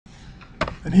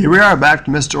And here we are back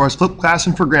to Mr. Orth's flipped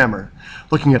classroom for grammar,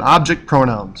 looking at object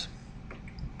pronouns.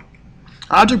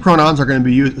 Object pronouns are going to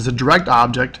be used as a direct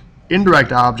object,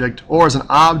 indirect object, or as an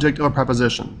object of a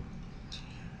preposition.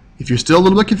 If you're still a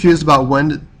little bit confused about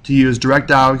when to use direct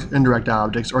objects, indirect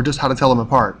objects, or just how to tell them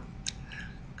apart,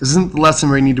 this isn't the lesson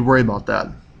where you need to worry about that.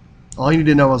 All you need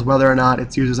to know is whether or not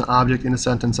it's used as an object in a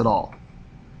sentence at all.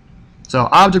 So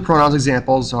object pronouns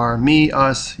examples are me,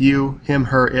 us, you, him,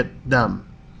 her, it, them.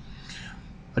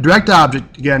 A direct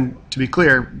object, again, to be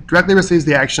clear, directly receives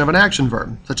the action of an action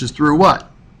verb, such as through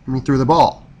what? I mean, through the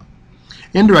ball.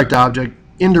 Indirect object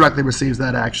indirectly receives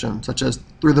that action, such as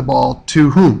threw the ball to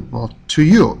whom? Well, to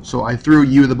you. So I threw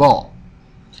you the ball.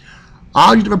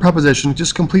 Object of a preposition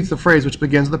just completes the phrase which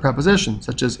begins with a preposition,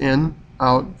 such as in,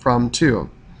 out, from, to.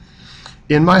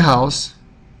 In my house,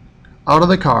 out of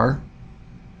the car,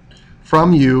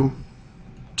 from you,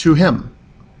 to him.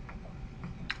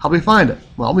 How do we find it?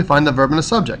 Well, we find the verb and the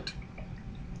subject.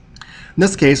 In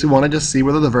this case, we want to just see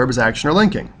whether the verb is action or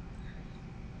linking.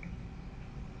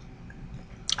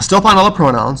 Still find all the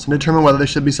pronouns and determine whether they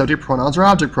should be subject pronouns or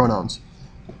object pronouns.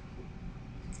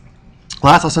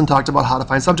 Last lesson talked about how to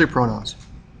find subject pronouns.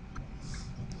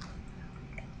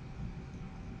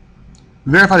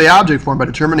 Verify the object form by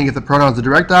determining if the pronoun is a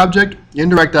direct object,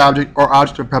 indirect object, or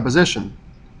object of preposition.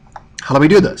 How do we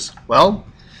do this? Well,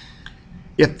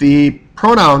 if the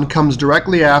pronoun comes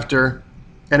directly after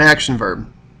an action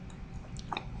verb,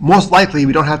 most likely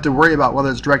we don't have to worry about whether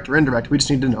it's direct or indirect. We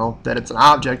just need to know that it's an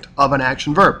object of an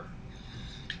action verb.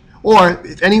 Or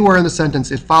if anywhere in the sentence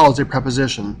it follows a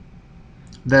preposition,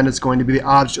 then it's going to be the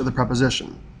object of the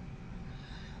preposition.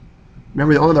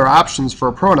 Remember, the only other options for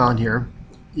a pronoun here,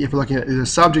 if we're looking at either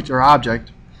subject or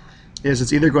object, is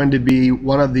it's either going to be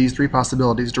one of these three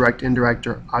possibilities, direct, indirect,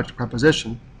 or object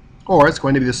preposition, or it's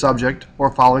going to be the subject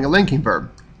or following a linking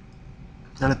verb.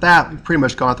 And at that, we've pretty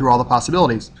much gone through all the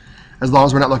possibilities, as long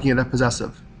as we're not looking at a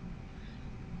possessive.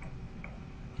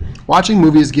 Watching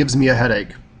movies gives me a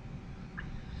headache.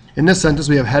 In this sentence,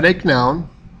 we have headache noun,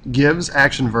 gives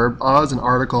action verb, as an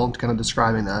article kind of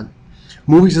describing that.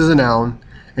 Movies is a noun,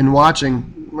 and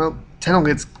watching, well,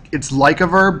 technically it's like a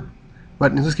verb,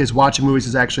 but in this case, watching movies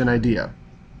is actually an idea.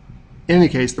 In any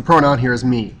case, the pronoun here is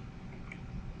me.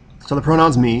 So the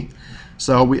pronoun's me.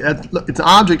 So it's an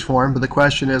object form, but the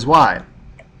question is why?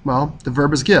 Well, the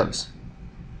verb is gives.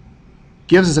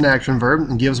 Gives is an action verb,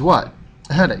 and gives what?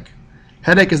 A headache.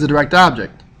 Headache is the direct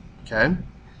object, okay?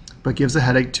 But gives a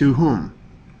headache to whom?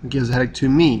 It gives a headache to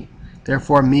me.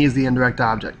 Therefore, me is the indirect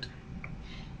object.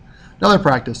 Another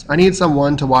practice. I need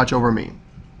someone to watch over me. In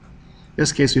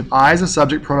this case, we have I as a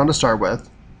subject pronoun to start with.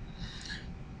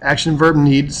 Action verb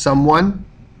need someone.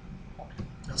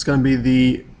 That's going to be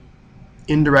the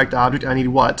indirect object. I need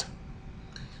what?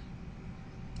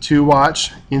 To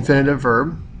watch, infinitive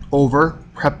verb, over,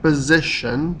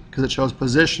 preposition, because it shows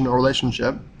position or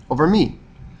relationship, over me.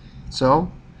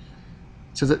 So,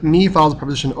 it says that me follows the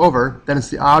preposition over, then it's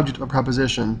the object of a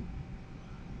preposition,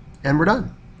 and we're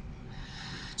done.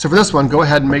 So for this one, go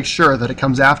ahead and make sure that it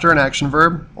comes after an action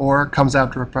verb or comes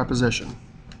after a preposition.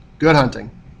 Good hunting.